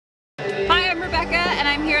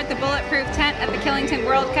here at the Bulletproof tent at the Killington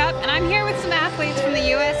World Cup, and I'm here with some athletes from the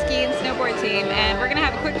U.S. ski and snowboard team, and we're going to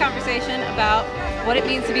have a quick conversation about what it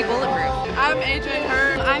means to be bulletproof. I'm AJ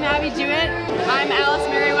Hurd. I'm Abby Jewett. I'm Alice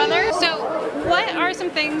Merriweather. So, what are some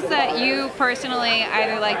things that you personally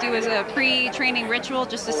either like do as a pre-training ritual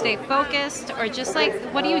just to stay focused, or just like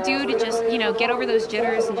what do you do to just, you know, get over those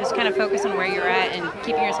jitters and just kind of focus on where you're at and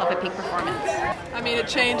keeping yourself at peak performance? I mean, it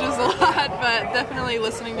changes a lot, but definitely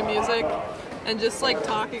listening to music and just like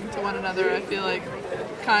talking to one another, I feel like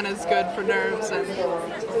kind of is good for nerves and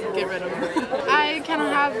get rid of them. I kind of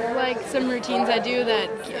have like some routines I do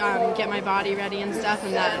that get my body ready and stuff,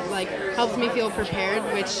 and that like helps me feel prepared,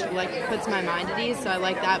 which like puts my mind at ease, so I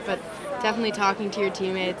like that. But definitely talking to your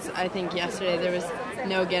teammates. I think yesterday there was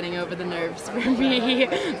no getting over the nerves for me,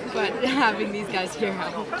 but having these guys here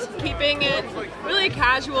helped. Keeping it really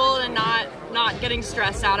casual and not getting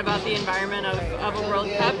stressed out about the environment of a World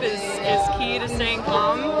Cup is key to staying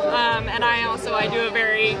calm. And I do a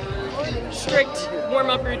very strict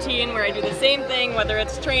warm-up routine where I do the same thing, whether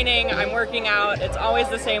it's training, I'm working out, it's always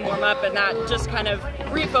the same warm-up, and that just kind of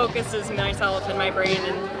refocuses myself and my brain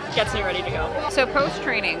and gets me ready to go. So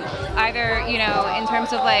post-training, either, you know, in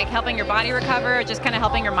terms of like helping your body recover or just kind of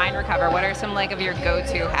helping your mind recover, what are some like of your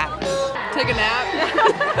go-to hacks? Take a nap,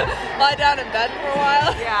 lie down in bed for a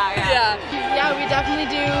while. Yeah, we definitely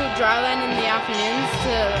do dryland in the afternoons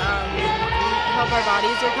to help our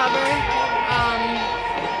bodies recover.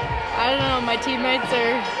 I don't know, my teammates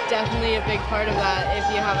are definitely a big part of that.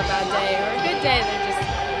 If you have a bad day or a good day, they're just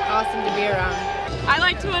awesome to be around. I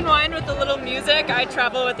like to unwind with a little music. I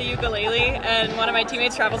travel with a ukulele, and one of my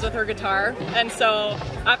teammates travels with her guitar. And so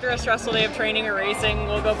after a stressful day of training or racing,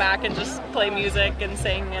 we'll go back and just play music and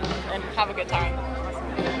sing and have a good time.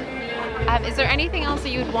 Is there anything else that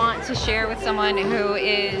you would want to share with someone who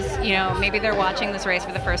is, you know, maybe they're watching this race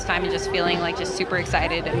for the first time and just feeling like just super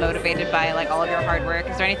excited and motivated by like all of your hard work?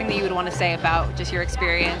 Is there anything that you would want to say about just your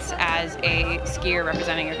experience as a skier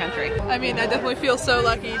representing your country? I mean, I definitely feel so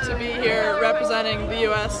lucky to be here representing the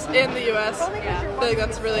U.S. in the U.S. I feel like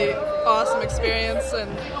that's a really awesome experience, and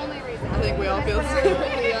I think we all feel the same.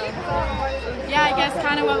 Yeah, I guess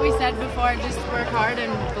kind of what we said before, just work hard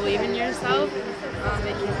and believe in yourself.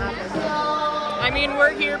 It can happen. I mean,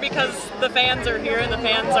 we're here because the fans are here and the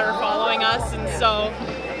fans are following us, and so,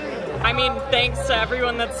 I mean, thanks to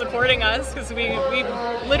everyone that's supporting us, because we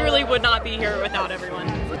literally would not be here without everyone.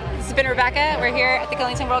 This has been Rebecca. We're here at the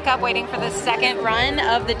Killington World Cup waiting for the second run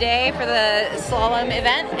of the day for the slalom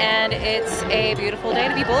event, and it's a beautiful day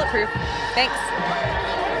to be bulletproof. Thanks.